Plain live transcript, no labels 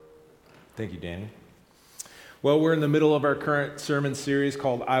Thank you, Danny. Well, we're in the middle of our current sermon series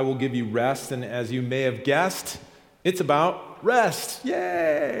called I Will Give You Rest, and as you may have guessed, it's about rest.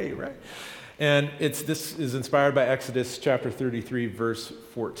 Yay, right? And this is inspired by Exodus chapter 33, verse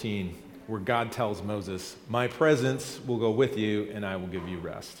 14, where God tells Moses, "My presence will go with you, and I will give you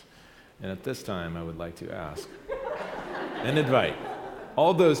rest." And at this time, I would like to ask and invite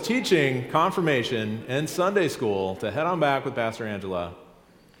all those teaching confirmation and Sunday school to head on back with Pastor Angela,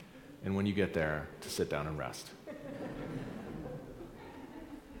 and when you get there, to sit down and rest.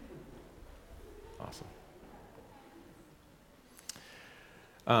 Awesome.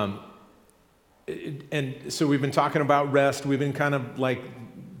 And so we've been talking about rest. We've been kind of like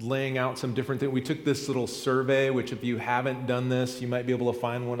laying out some different things. We took this little survey, which if you haven't done this, you might be able to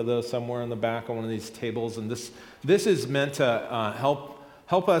find one of those somewhere in the back on one of these tables. And this is meant to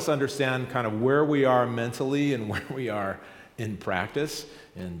help us understand kind of where we are mentally and where we are in practice.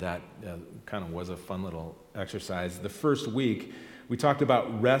 And that kind of was a fun little exercise. The first week, we talked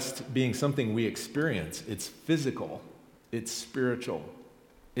about rest being something we experience. It's physical, it's spiritual,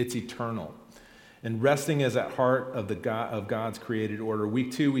 it's eternal. And resting is at heart of God's created order.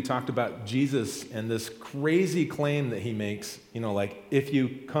 Week 2, we talked about Jesus and this crazy claim that he makes, like, if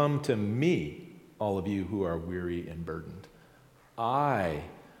you come to me, all of you who are weary and burdened, I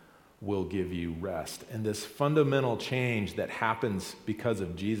will give you rest. And this fundamental change that happens because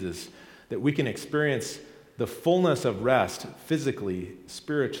of Jesus, that we can experience the fullness of rest physically,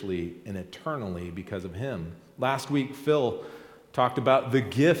 spiritually, and eternally because of him. Last week, Phil talked about the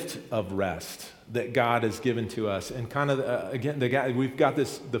gift of rest that God has given to us. And kind of, we've got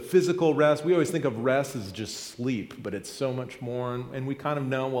the physical rest. We always think of rest as just sleep, but it's so much more. And we kind of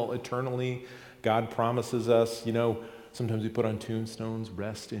know, well, eternally, God promises us, sometimes we put on tombstones,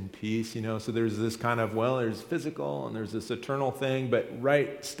 rest in peace, So there's this kind of, there's physical and there's this eternal thing, but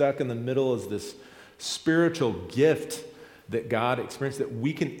right stuck in the middle is this spiritual gift that God experienced that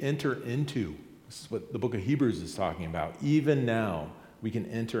we can enter into. This is what the book of Hebrews is talking about. Even now, we can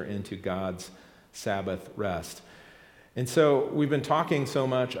enter into God's Sabbath rest. And so we've been talking so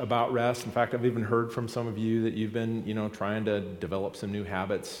much about rest. In fact, I've even heard from some of you that you've been, trying to develop some new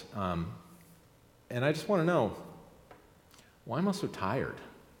habits. And I just want to know, why am I so tired?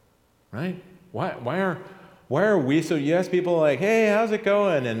 Right? Why are we so, you ask people like, hey, how's it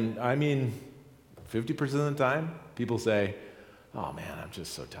going? And 50% of the time, people say, oh man, I'm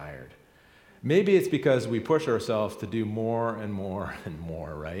just so tired. Maybe it's because we push ourselves to do more and more and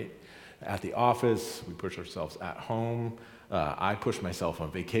more, right? At the office, we push ourselves at home. I push myself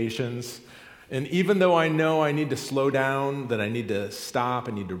on vacations. And even though I know I need to slow down, that I need to stop,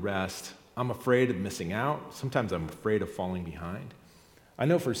 I need to rest, I'm afraid of missing out. Sometimes I'm afraid of falling behind. I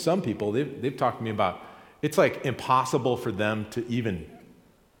know for some people, they've talked to me about, it's like impossible for them to even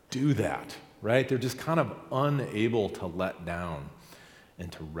do that, right? They're just kind of unable to let down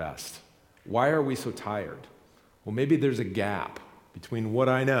and to rest. Why are we so tired? Well, maybe there's a gap between what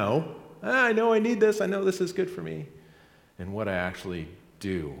I know I need this, I know this is good for me, and what I actually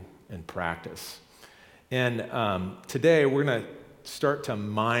do and practice. And today we're going to start to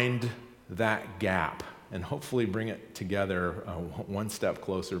mind that gap and hopefully bring it together one step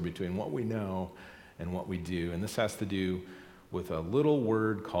closer between what we know and what we do. And this has to do with a little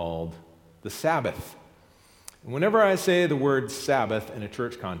word called the Sabbath. And whenever I say the word Sabbath in a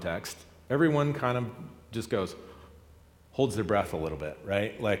church context, everyone kind of just holds their breath a little bit,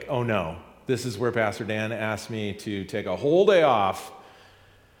 right? Like, oh no, this is where Pastor Dan asked me to take a whole day off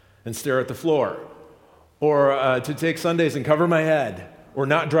and stare at the floor, or to take Sundays and cover my head, or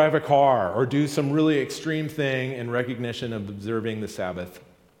not drive a car, or do some really extreme thing in recognition of observing the Sabbath.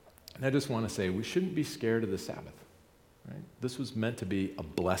 And I just want to say, we shouldn't be scared of the Sabbath, right? This was meant to be a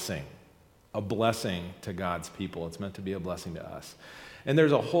blessing to God's people. It's meant to be a blessing to us. And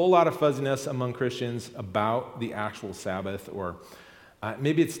there's a whole lot of fuzziness among Christians about the actual Sabbath, or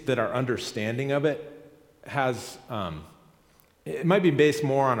maybe it's that our understanding of it it might be based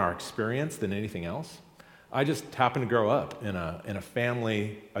more on our experience than anything else. I just happened to grow up in a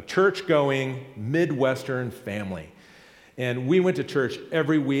family, a church-going Midwestern family. And we went to church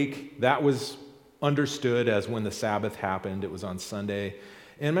every week. That was understood as when the Sabbath happened. It was on Sunday.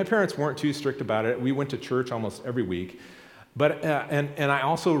 And my parents weren't too strict about it. We went to church almost every week. But and I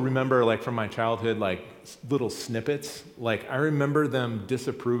also remember, like, from my childhood, like little snippets. Like, I remember them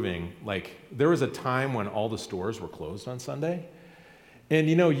disapproving. Like, there was a time when all the stores were closed on Sunday. And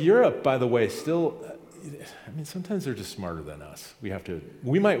Europe, by the way, still, sometimes they're just smarter than us.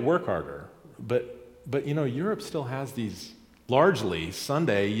 We might work harder, but Europe still has these, largely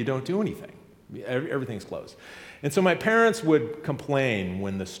Sunday you don't do anything. Everything's closed. And so my parents would complain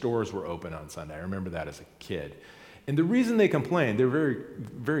when the stores were open on Sunday. I remember that as a kid. And the reason they complained, they're very,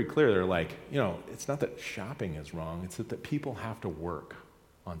 very clear. They're like, it's not that shopping is wrong. It's that people have to work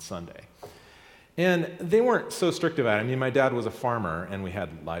on Sunday. And they weren't so strict about it. I mean, my dad was a farmer, and we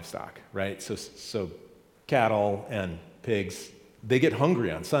had livestock, right? So cattle and pigs, they get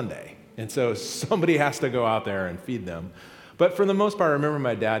hungry on Sunday. And so somebody has to go out there and feed them. But for the most part, I remember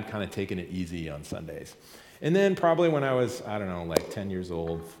my dad kind of taking it easy on Sundays. And then probably when I was, 10 years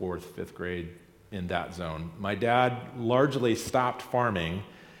old, 4th, 5th grade, in that zone, my dad largely stopped farming,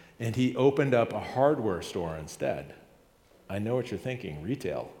 and he opened up a hardware store instead. I know what you're thinking,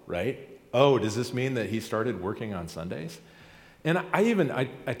 retail, right? Oh, does this mean that he started working on Sundays? And I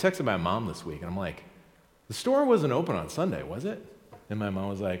texted my mom this week, and I'm like, the store wasn't open on Sunday, was it? And my mom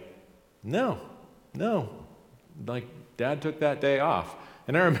was like, no, like Dad took that day off.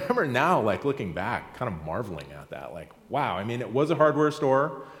 And I remember now, like looking back, kind of marveling at that, like, wow, I mean, it was a hardware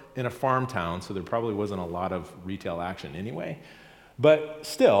store in a farm town, so there probably wasn't a lot of retail action anyway. But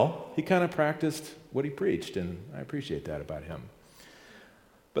still, he kind of practiced what he preached, and I appreciate that about him.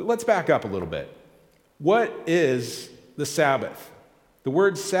 But let's back up a little bit. What is the Sabbath? The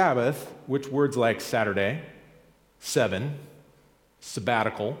word Sabbath, which words like Saturday, 7,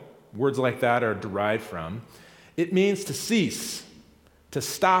 sabbatical, words like that are derived from, it means to cease, to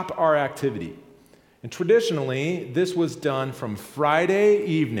stop our activity. And traditionally, this was done from Friday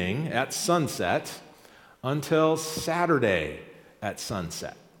evening at sunset until Saturday at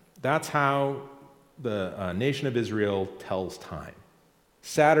sunset. That's how the nation of Israel tells time.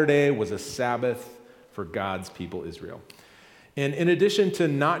 Saturday was a Sabbath for God's people, Israel. And in addition to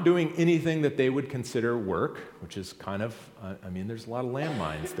not doing anything that they would consider work, which is kind of, there's a lot of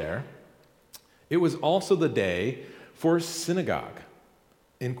landmines there, it was also the day for synagogue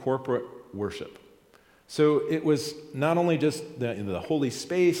in corporate worship. So it was not only just the holy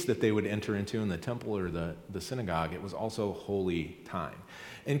space that they would enter into in the temple or the synagogue, it was also holy time.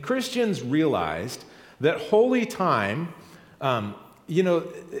 And Christians realized that holy time,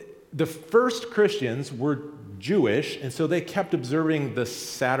 the first Christians were Jewish, and so they kept observing the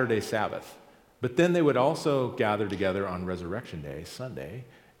Saturday Sabbath. But then they would also gather together on Resurrection Day, Sunday,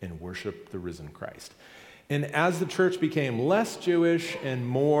 and worship the risen Christ. And as the church became less Jewish and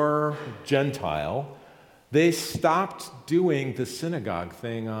more Gentile, they stopped doing the synagogue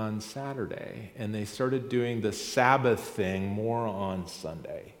thing on Saturday, and they started doing the Sabbath thing more on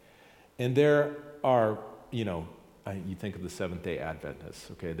Sunday. And there are, you think of the Seventh-day Adventists,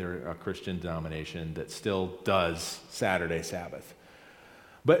 okay? They're a Christian denomination that still does Saturday Sabbath.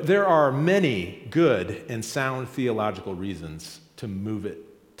 But there are many good and sound theological reasons to move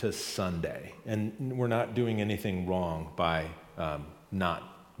it to Sunday. And we're not doing anything wrong by not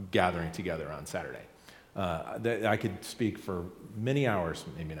gathering together on Saturday. I could speak for many hours,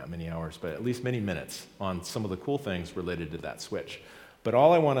 maybe not many hours, but at least many minutes on some of the cool things related to that switch. But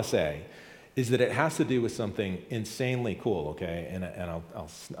all I want to say is that it has to do with something insanely cool, okay? And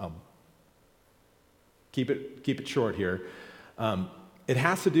I'll keep it short here. It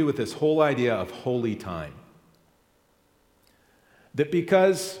has to do with this whole idea of holy time. That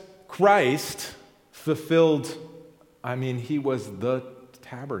because Christ fulfilled, he was the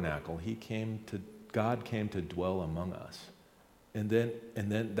tabernacle. God came to dwell among us. And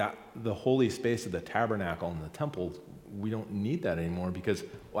then that the holy space of the tabernacle and the temple, we don't need that anymore because,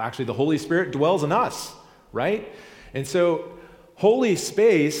 actually the Holy Spirit dwells in us, right? And so holy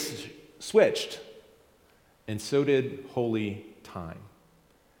space switched, and so did holy time.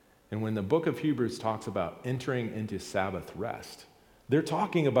 And when the book of Hebrews talks about entering into Sabbath rest, they're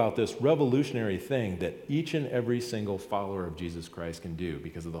talking about this revolutionary thing that each and every single follower of Jesus Christ can do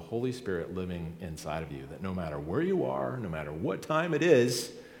because of the Holy Spirit living inside of you, that no matter where you are, no matter what time it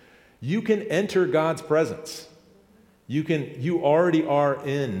is, you can enter God's presence. You already are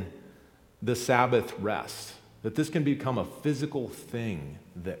in the Sabbath rest, that this can become a physical thing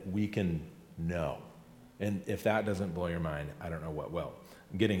that we can know. And if that doesn't blow your mind, I don't know what will.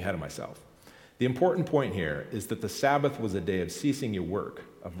 I'm getting ahead of myself. The important point here is that the Sabbath was a day of ceasing your work,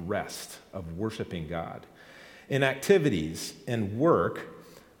 of rest, of worshiping God. And activities and work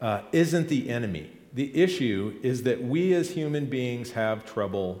isn't the enemy. The issue is that we as human beings have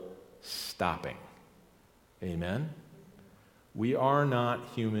trouble stopping. Amen? We are not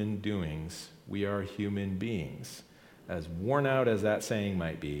human doings. We are human beings. As worn out as that saying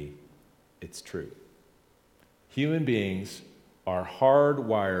might be, it's true. Human beings are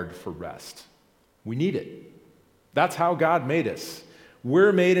hardwired for rest. We need it. That's how God made us.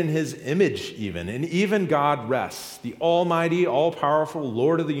 We're made in his image even, and even God rests. The almighty, all-powerful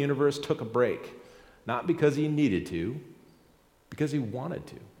Lord of the universe took a break, not because he needed to, because he wanted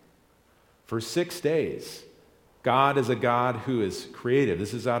to. For 6 days, God is a God who is creative.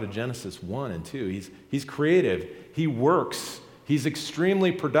 This is out of Genesis 1 and 2. He's creative. He works. He's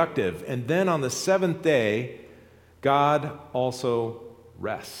extremely productive. And then on the seventh day, God also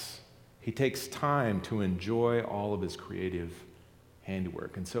rests. He takes time to enjoy all of his creative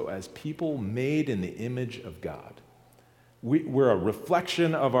handiwork. And so as people made in the image of God, we're a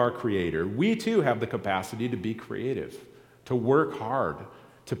reflection of our Creator. We too have the capacity to be creative, to work hard,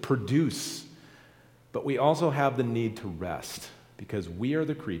 to produce. But we also have the need to rest because we are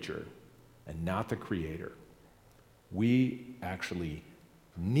the creature and not the Creator. We actually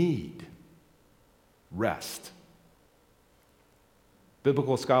need rest.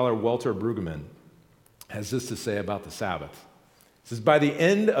 Biblical scholar Walter Brueggemann has this to say about the Sabbath. He says, by the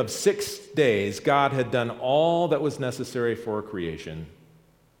end of 6 days, God had done all that was necessary for creation,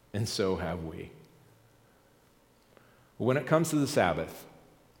 and so have we. When it comes to the Sabbath,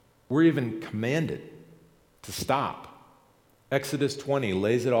 we're even commanded to stop. Exodus 20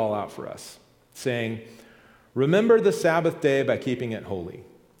 lays it all out for us, saying, remember the Sabbath day by keeping it holy.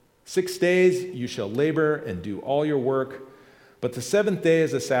 6 days you shall labor and do all your work, but the seventh day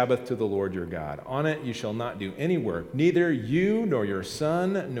is a Sabbath to the Lord your God. On it you shall not do any work, neither you nor your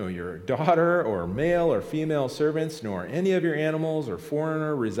son, nor your daughter, or male or female servants, nor any of your animals or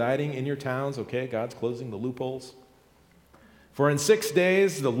foreigner residing in your towns. Okay, God's closing the loopholes. For in 6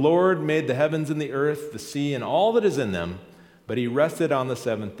 days the Lord made the heavens and the earth, the sea, and all that is in them, but he rested on the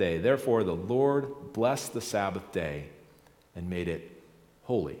seventh day. Therefore the Lord blessed the Sabbath day and made it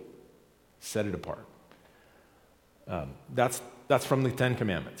holy, set it apart. That's from the Ten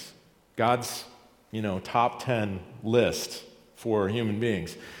Commandments. God's, top 10 list for human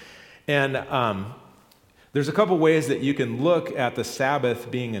beings. And there's a couple ways that you can look at the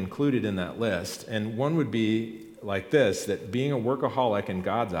Sabbath being included in that list. And one would be like this, that being a workaholic in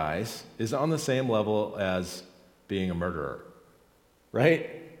God's eyes is on the same level as being a murderer, right?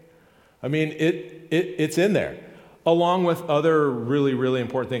 I mean, it's in there, along with other really, really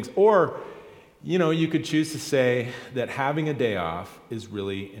important things. Or, you could choose to say that having a day off is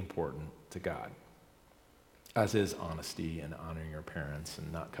really important to God, as is honesty and honoring your parents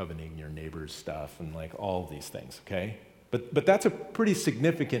and not coveting your neighbor's stuff and like all of these things, okay? But that's a pretty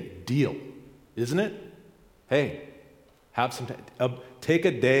significant deal, isn't it? Hey, have some time. Take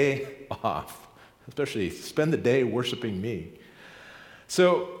a day off, especially spend the day worshiping me.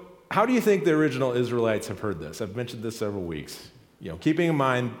 So how do you think the original Israelites have heard this? I've mentioned this several weeks. Keeping in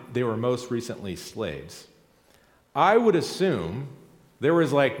mind they were most recently slaves. I would assume there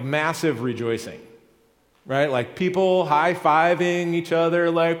was like massive rejoicing, right? Like people high-fiving each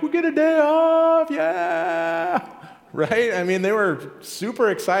other like, we get a day off, yeah, right? I mean, they were super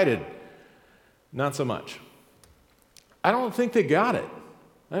excited. Not so much. I don't think they got it.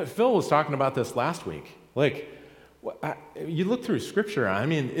 Phil was talking about this last week. Like, you look through Scripture, I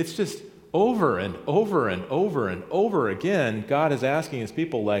mean, it's just over and over and over and over again, God is asking his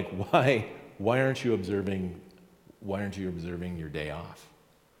people, like, why aren't you observing your day off,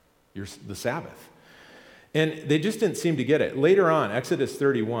 the Sabbath? And they just didn't seem to get it. Later on, Exodus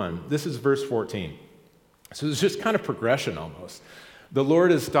 31, this is verse 14. So it's just kind of progression almost. The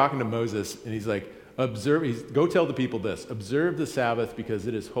Lord is talking to Moses, and he's like, go tell the people this, observe the Sabbath because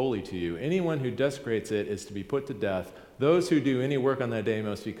it is holy to you. Anyone who desecrates it is to be put to death. Those who do any work on that day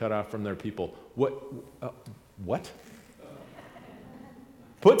must be cut off from their people. What?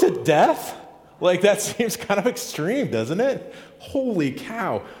 Put to death? Like that seems kind of extreme, doesn't it? Holy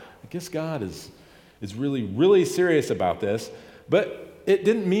cow. I guess God is really, really serious about this. But it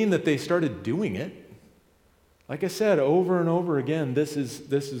didn't mean that they started doing it. Like I said, over and over again, this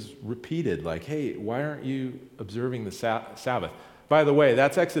is repeated. Like, hey, why aren't you observing the Sabbath? By the way,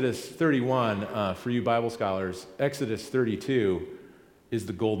 that's Exodus 31 for you Bible scholars. Exodus 32 is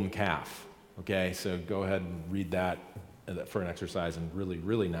the golden calf. Okay, so go ahead and read that for an exercise and really,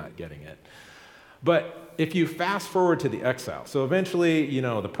 really not getting it. But if you fast forward to the exile, so eventually,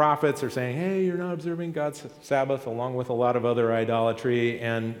 the prophets are saying, hey, you're not observing God's Sabbath, along with a lot of other idolatry,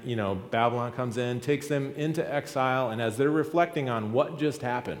 and, Babylon comes in, takes them into exile, and as they're reflecting on what just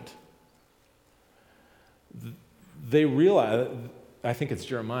happened, they realize, I think it's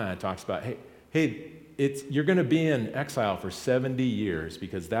Jeremiah talks about, hey, you're going to be in exile for 70 years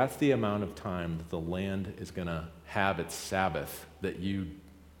because that's the amount of time that the land is going to have its Sabbath that you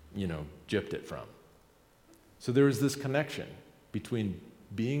gypped it from. So there is this connection between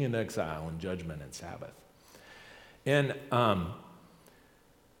being in exile and judgment and Sabbath. And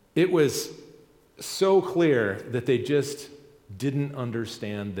It was so clear that they just didn't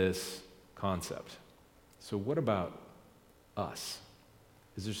understand this concept. So what about us?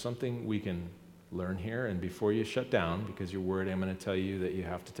 Is there something we can learn here? And before you shut down, because you're worried I'm going to tell you that you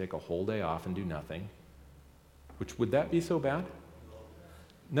have to take a whole day off and do nothing, which would that be so bad?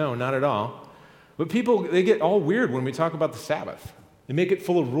 No, not at all. But people, they get all weird when we talk about the Sabbath. They make it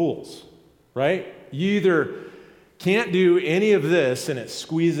full of rules, right? You either can't do any of this and it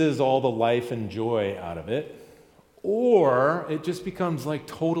squeezes all the life and joy out of it, or it just becomes like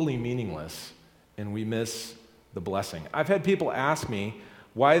totally meaningless and we miss the blessing. I've had people ask me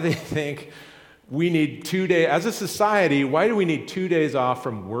why they think we need 2 days, as a society, why do we need 2 days off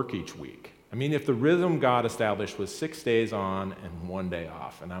from work each week? I mean, if the rhythm God established was 6 days on and 1 day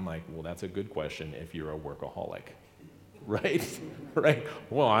off, and I'm like, well, that's a good question if you're a workaholic, right? Right?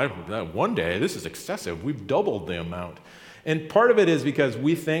 Well, 1 day, this is excessive. We've doubled the amount. And part of it is because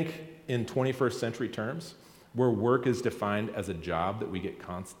we think in 21st century terms, where work is defined as a job that we get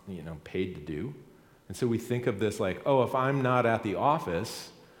paid to do. And so we think of this like, oh, if I'm not at the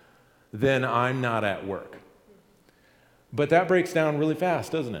office, then I'm not at work. But that breaks down really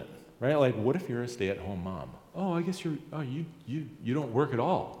fast, doesn't it? Right? Like, what if you're a stay-at-home mom? Oh, I guess you don't work at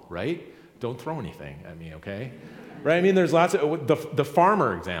all, right? Don't throw anything at me, okay? Right? I mean, there's lots of, the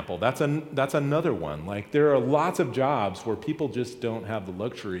farmer example, that's another one. Like, there are lots of jobs where people just don't have the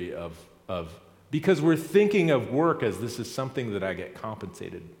luxury of because we're thinking of work as this is something that I get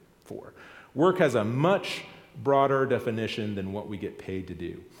compensated for. Work has a much broader definition than what we get paid to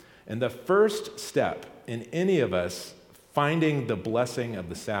do. And the first step in any of us finding the blessing of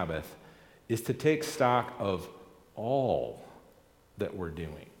the Sabbath is to take stock of all that we're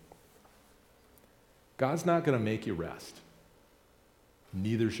doing. God's not going to make you rest.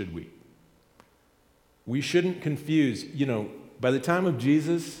 Neither should we. We shouldn't confuse, by the time of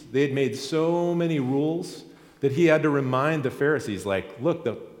Jesus, they had made so many rules that he had to remind the Pharisees, like, look,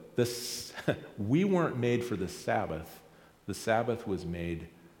 we weren't made for the Sabbath. The Sabbath was made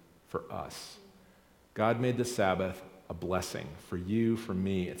for us. God made the Sabbath a blessing for you, for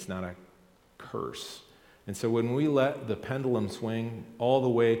me. It's not a curse. And so when we let the pendulum swing all the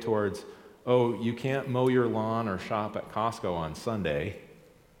way towards, oh, you can't mow your lawn or shop at Costco on Sunday,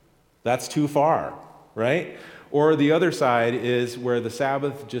 that's too far, right? Or the other side is where the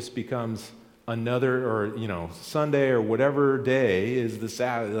Sabbath just becomes another, or, Sunday or whatever day is the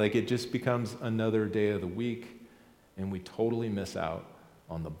Sabbath, like it just becomes another day of the week, and we totally miss out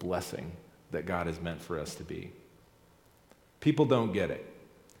on the blessing that God has meant for us to be. People don't get it.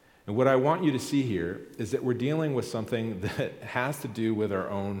 And what I want you to see here is that we're dealing with something that has to do with our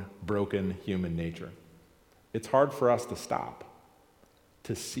own broken human nature. It's hard for us to stop,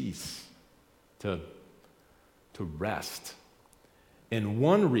 to cease, to rest. And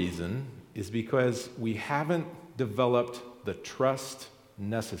one reason is because we haven't developed the trust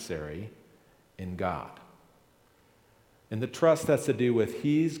necessary in God. And the trust has to do with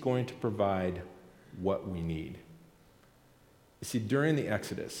He's going to provide what we need. You see, during the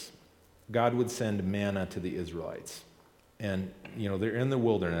Exodus, God would send manna to the Israelites. And, they're in the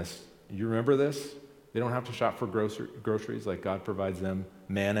wilderness. You remember this? They don't have to shop for groceries. Like God provides them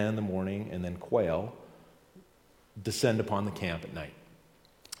manna in the morning and then quail descend upon the camp at night.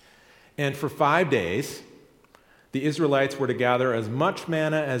 And for 5 days, the Israelites were to gather as much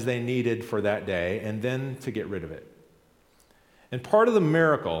manna as they needed for that day and then to get rid of it. And part of the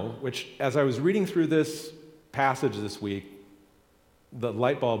miracle, which as I was reading through this passage this week, the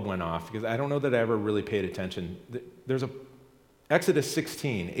light bulb went off because I don't know that I ever really paid attention. There's Exodus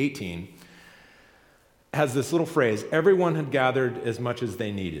 16:18 has this little phrase, everyone had gathered as much as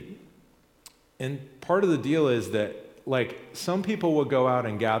they needed. And part of the deal is that, some people would go out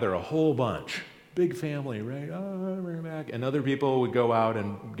and gather a whole bunch, big family, right? Oh, bring it back. And other people would go out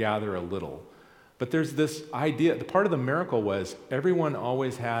and gather a little. But there's this idea, the part of the miracle was everyone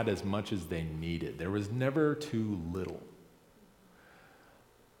always had as much as they needed. There was never too little.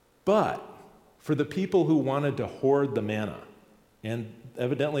 But for the people who wanted to hoard the manna, and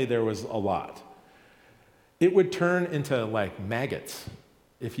evidently there was a lot, it would turn into maggots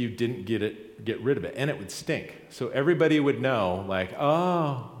if you didn't get rid of it, and it would stink. So everybody would know,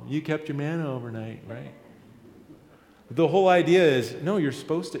 oh, you kept your manna overnight, right? The whole idea is, no, you're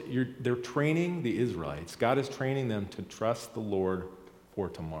supposed to, they're training the Israelites. God is training them to trust the Lord for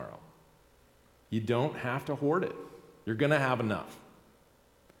tomorrow. You don't have to hoard it. You're going to have enough.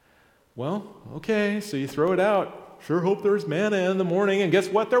 Well, okay, so you throw it out. Sure hope there's manna in the morning, and guess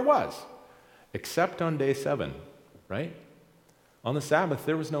what? There was. Except on day 7, right? On the Sabbath,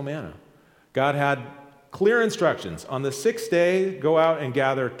 there was no manna. God had clear instructions. On the sixth day, go out and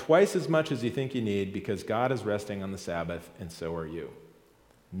gather twice as much as you think you need because God is resting on the Sabbath, and so are you.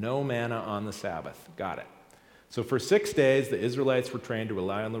 No manna on the Sabbath. Got it. So for 6 days, the Israelites were trained to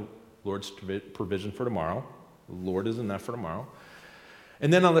rely on the Lord's provision for tomorrow. The Lord is enough for tomorrow.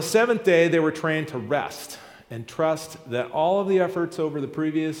 And then on the seventh day, they were trained to rest and trust that all of the efforts over the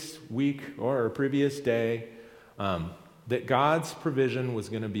previous week or previous day, that God's provision was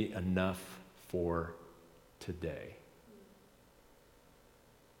going to be enough for today.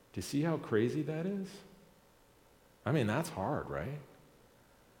 Do you see how crazy that is? I mean, that's hard, right?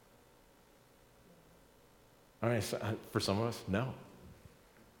 I mean, for some of us, no.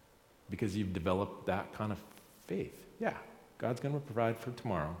 Because you've developed that kind of faith. Yeah, God's going to provide for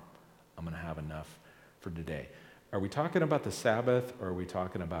tomorrow. I'm going to have enough for today. Are we talking about the Sabbath or are we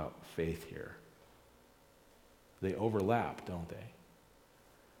talking about faith here? They overlap, don't they?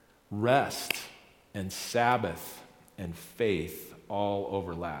 Rest and Sabbath and faith all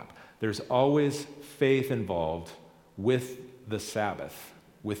overlap. There's always faith involved with the Sabbath,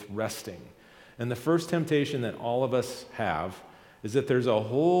 with resting. And the first temptation that all of us have is that there's a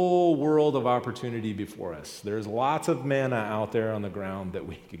whole world of opportunity before us. There's lots of manna out there on the ground that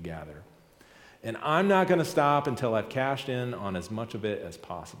we could gather. And I'm not going to stop until I've cashed in on as much of it as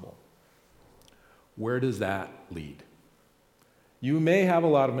possible. Where does that lead? You may have a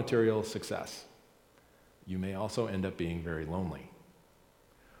lot of material success. You may also end up being very lonely.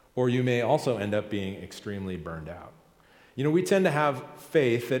 Or you may also end up being extremely burned out. You know, we tend to have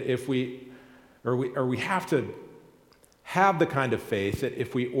faith that if we have to have the kind of faith that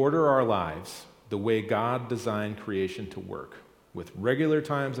if we order our lives the way God designed creation to work, with regular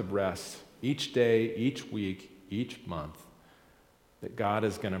times of rest, each day, each week, each month, that God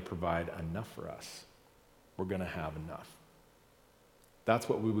is going to provide enough for us. We're going to have enough. That's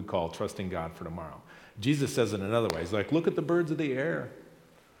what we would call trusting God for tomorrow. Jesus says it another way. He's like, look at the birds of the air.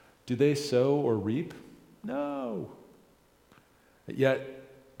 Do they sow or reap? No.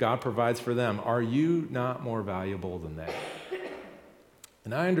 Yet God provides for them. Are you not more valuable than they?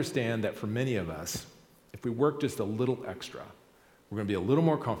 And I understand that for many of us, if we work just a little extra, we're going to be a little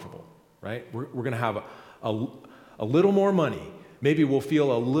more comfortable, right? We're going to have a little more money. Maybe we'll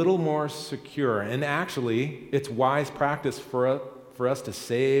feel a little more secure. And actually, it's wise practice for us to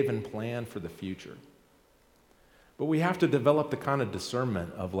save and plan for the future. But we have to develop the kind of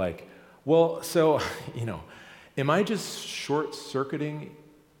discernment of like, well, so, am I just short-circuiting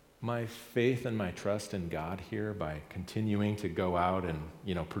my faith and my trust in God here by continuing to go out and,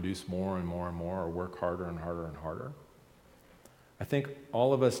 produce more and more and more or work harder and harder and harder? I think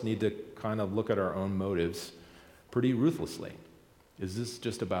all of us need to kind of look at our own motives pretty ruthlessly. Is this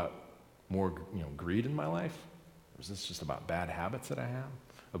just about more, greed in my life? Or is this just about bad habits that I have?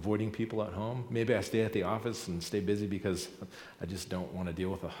 Avoiding people at home? Maybe I stay at the office and stay busy because I just don't want to deal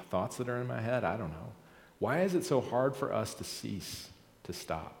with the thoughts that are in my head. I don't know. Why is it so hard for us to cease, to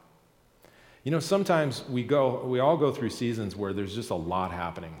stop? Sometimes we all go through seasons where there's just a lot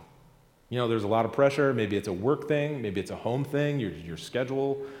happening. There's a lot of pressure. Maybe it's a work thing. Maybe it's a home thing. Your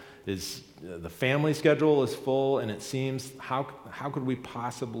schedule is, the family schedule is full, and it seems, how could we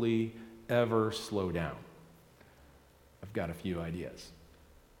possibly ever slow down? I've got a few ideas.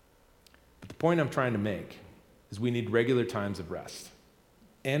 But the point I'm trying to make is we need regular times of rest.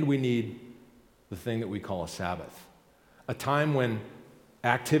 And we need the thing that we call a Sabbath. A time when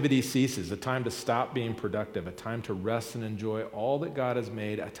activity ceases, a time to stop being productive, a time to rest and enjoy all that God has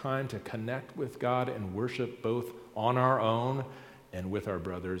made, a time to connect with God and worship both on our own and with our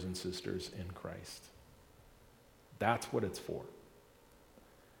brothers and sisters in Christ. That's what it's for.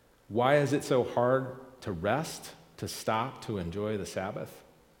 Why is it so hard to rest, to stop, to enjoy the Sabbath?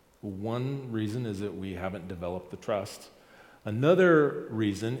 One reason is that we haven't developed the trust. Another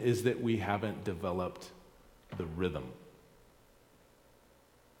reason is that we haven't developed the rhythm.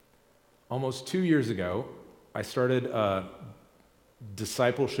 Almost 2 years ago, I started a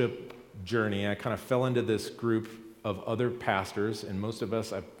discipleship journey. I kind of fell into this group of other pastors, and most of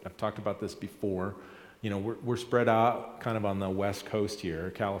us, I've talked about this before, we're spread out kind of on the West Coast here,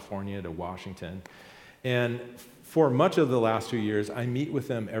 California to Washington. And for much of the last 2 years, I meet with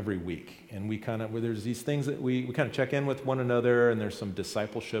them every week. And there's these things that we kind of check in with one another, and there's some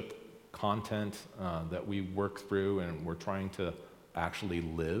discipleship content that we work through, and we're trying to actually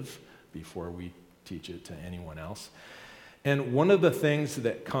live before we teach it to anyone else. And one of the things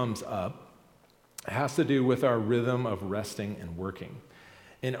that comes up has to do with our rhythm of resting and working.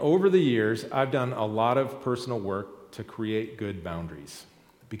 And over the years, I've done a lot of personal work to create good boundaries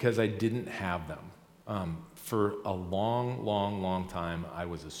because I didn't have them. For a long, long, long time, I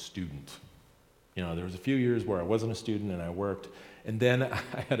was a student. There was a few years where I wasn't a student and I worked, and then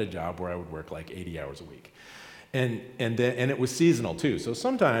I had a job where I would work like 80 hours a week. And it was seasonal too. So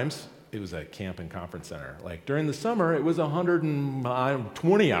sometimes it was a camp and conference center. Like during the summer, it was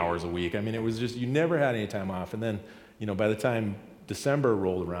 120 hours a week. I mean, it was just, you never had any time off. And then, by the time December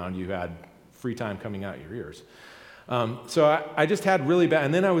rolled around, you had free time coming out your ears. So I just had really bad,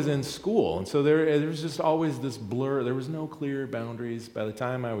 and then I was in school, and so there was just always this blur. There was no clear boundaries. By the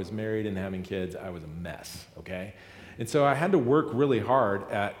time I was married and having kids, I was a mess, okay? And so I had to work really hard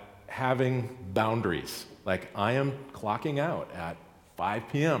at having boundaries. Like, I am clocking out at 5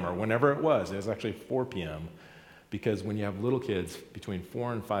 p.m. or whenever it was. It was actually 4 p.m. because when you have little kids, between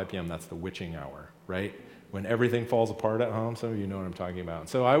 4 and 5 p.m., that's the witching hour, right? When everything falls apart at home. Some of you know what I'm talking about.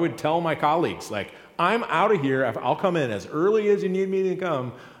 So I would tell my colleagues, like, I'm out of here. I'll come in as early as you need me to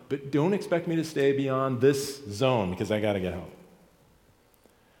come, but don't expect me to stay beyond this zone because I got to get home.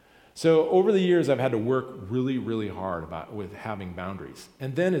 So over the years, I've had to work really, really hard with having boundaries.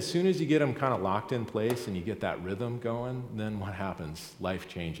 And then as soon as you get them kind of locked in place and you get that rhythm going, then what happens? Life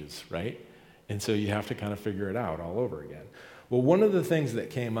changes, right? And so you have to kind of figure it out all over again. Well, one of the things that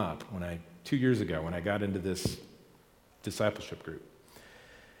came up 2 years ago when I got into this discipleship group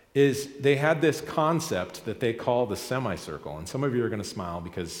is they had this concept that they call the semicircle. And some of you are going to smile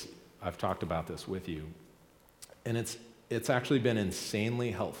because I've talked about this with you. And it's actually been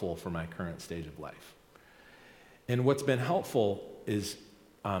insanely helpful for my current stage of life. And what's been helpful is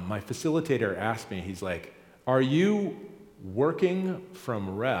my facilitator asked me, he's like, are you working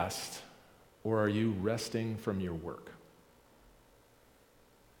from rest or are you resting from your work?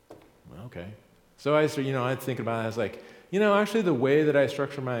 Well, okay. So I started, I'd think about it. I was like, actually the way that I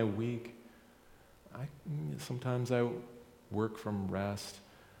structure my week, sometimes I work from rest.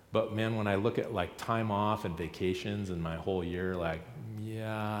 But man, when I look at like time off and vacations and my whole year, like,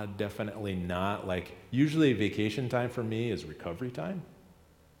 yeah, definitely not. Like, usually vacation time for me is recovery time.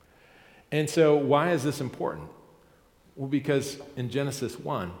 And so why is this important? Well, because in Genesis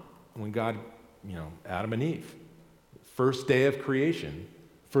 1, when God, Adam and Eve, first day of creation,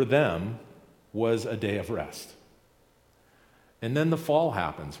 for them was a day of rest. And then the fall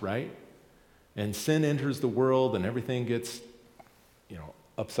happens, right? And sin enters the world and everything gets,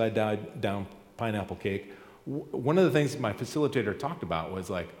 upside down pineapple cake. One of the things my facilitator talked about was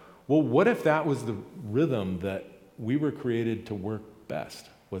like, well, what if that was the rhythm that we were created to work best?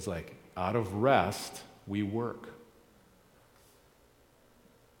 Was like, out of rest, we work.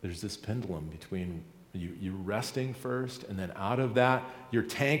 There's this pendulum between you resting first, and then out of that, your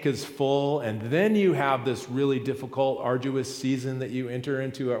tank is full, and then you have this really difficult, arduous season that you enter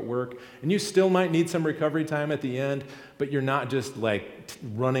into at work, and you still might need some recovery time at the end, but you're not just like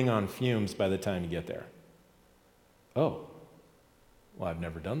running on fumes by the time you get there. Oh, well, I've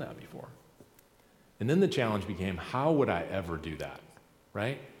never done that before. And then the challenge became, how would I ever do that,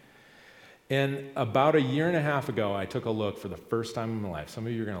 right? And about 1.5 years ago, I took a look for the first time in my life. Some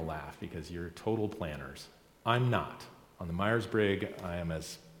of you are going to laugh because you're total planners. I'm not. On the Myers-Briggs, I am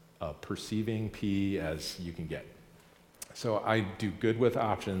as a perceiving P as you can get. So I do good with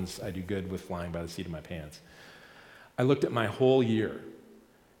options. I do good with flying by the seat of my pants. I looked at my whole year,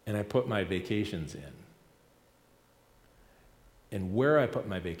 and I put my vacations in. And where I put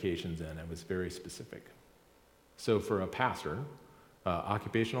my vacations in, I was very specific. So for a pastor,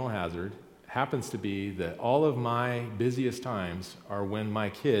 occupational hazard happens to be that all of my busiest times are when my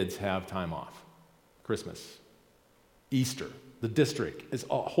kids have time off. Christmas, Easter, the district,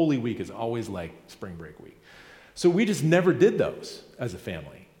 Holy Week is always like spring break week. So we just never did those as a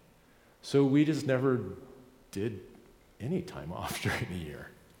family. So we just never did any time off during the year.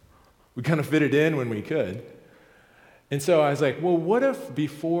 We kind of fit it in when we could. And so I was like, well, what if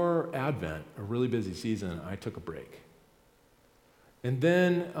before Advent, a really busy season, I took a break? And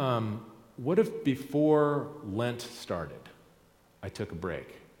then what if before Lent started, I took a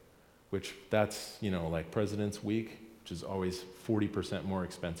break, which that's, like President's Week, which is always 40% more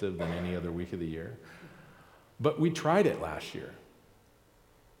expensive than any other week of the year. But we tried it last year,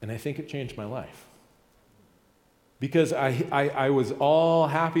 and I think it changed my life. Because I was all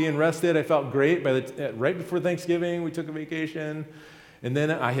happy and rested. I felt great. Right before Thanksgiving, we took a vacation. And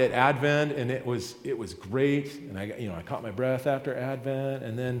then I hit Advent, and it was great. And I caught my breath after Advent.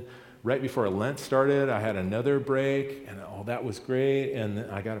 And then right before Lent started, I had another break, and that was great.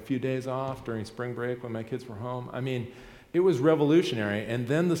 And I got a few days off during spring break when my kids were home. I mean, it was revolutionary. And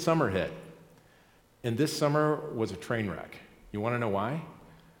then the summer hit. And this summer was a train wreck. You want to know why?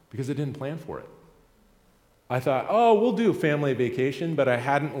 Because I didn't plan for it. I thought, we'll do a family vacation, but I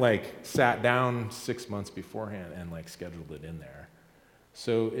hadn't sat down 6 months beforehand and scheduled it in there.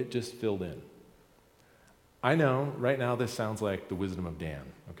 So it just filled in. I know right now this sounds like the wisdom of Dan,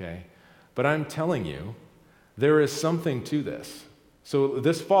 okay? But I'm telling you, there is something to this. So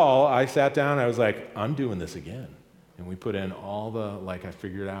this fall, I sat down, I was like, I'm doing this again. And we put in all the, like, I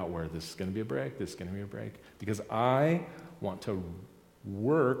figured out where this is going to be a break, this is going to be a break, because I want to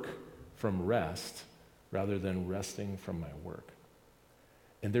work from rest rather than resting from my work.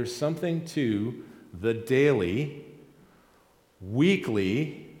 And there's something to the daily,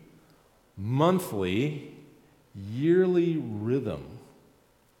 weekly, monthly, yearly rhythm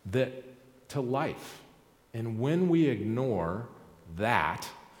that to life. And when we ignore that,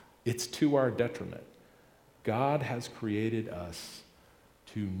 it's to our detriment. God has created us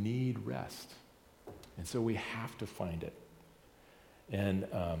to need rest. And so we have to find it. And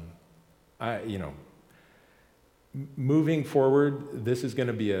moving forward, this is going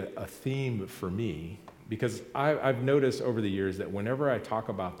to be a theme for me, because I've noticed over the years that whenever I talk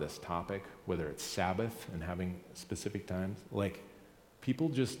about this topic, whether it's Sabbath and having specific times, like people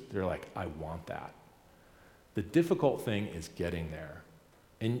they're like, I want that. The difficult thing is getting there.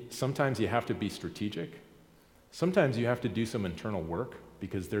 And sometimes you have to be strategic. Sometimes you have to do some internal work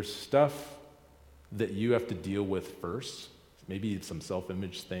because there's stuff that you have to deal with first, maybe some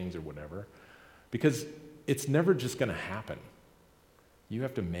self-image things or whatever, because it's never just going to happen. You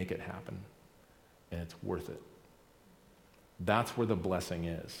have to make it happen, and it's worth it. That's where the blessing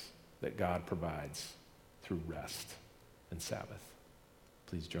is that God provides through rest and Sabbath.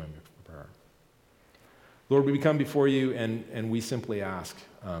 Please join me for prayer. Lord, we come before you and we simply ask,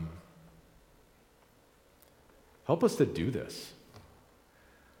 help us to do this.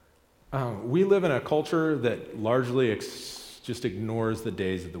 We live in a culture that largely just ignores the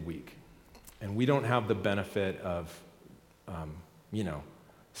days of the week. And we don't have the benefit of,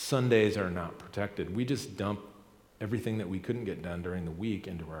 Sundays are not protected. We just dump everything that we couldn't get done during the week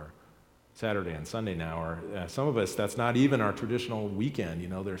into our Saturday and Sunday now. Or some of us, that's not even our traditional weekend.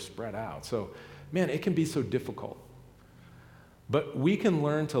 They're spread out. So, man, it can be so difficult. But we can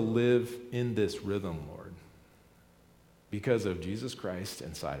learn to live in this rhythm, Lord, because of Jesus Christ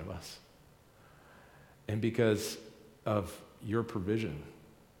inside of us and because of your provision.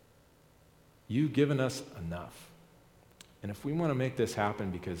 You've given us enough. And if we want to make this happen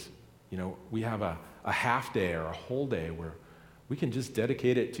because, we have a half day or a whole day where we can just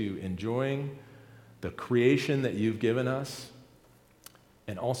dedicate it to enjoying the creation that you've given us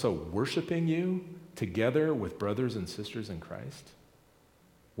and also worshiping you together with brothers and sisters in Christ,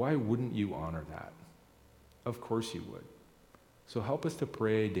 why wouldn't you honor that? Of course you would. So help us to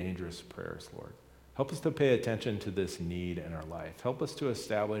pray dangerous prayers, Lord. Help us to pay attention to this need in our life. Help us to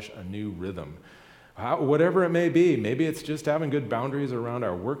establish a new rhythm. Whatever it may be, maybe it's just having good boundaries around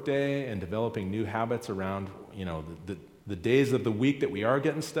our workday and developing new habits around, the days of the week that we are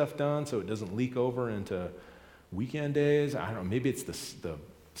getting stuff done so it doesn't leak over into weekend days. I don't know, maybe it's the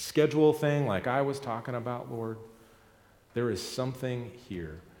schedule thing like I was talking about, Lord. There is something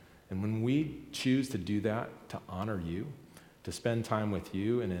here. And when we choose to do that, to honor you, to spend time with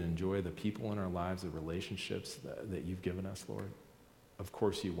you and enjoy the people in our lives, the relationships that you've given us, Lord, of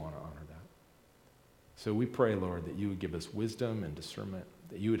course you want to honor that. So we pray, Lord, that you would give us wisdom and discernment,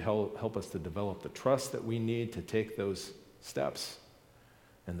 that you would help us to develop the trust that we need to take those steps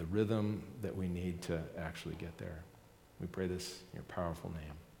and the rhythm that we need to actually get there. We pray this in your powerful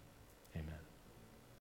name. Amen.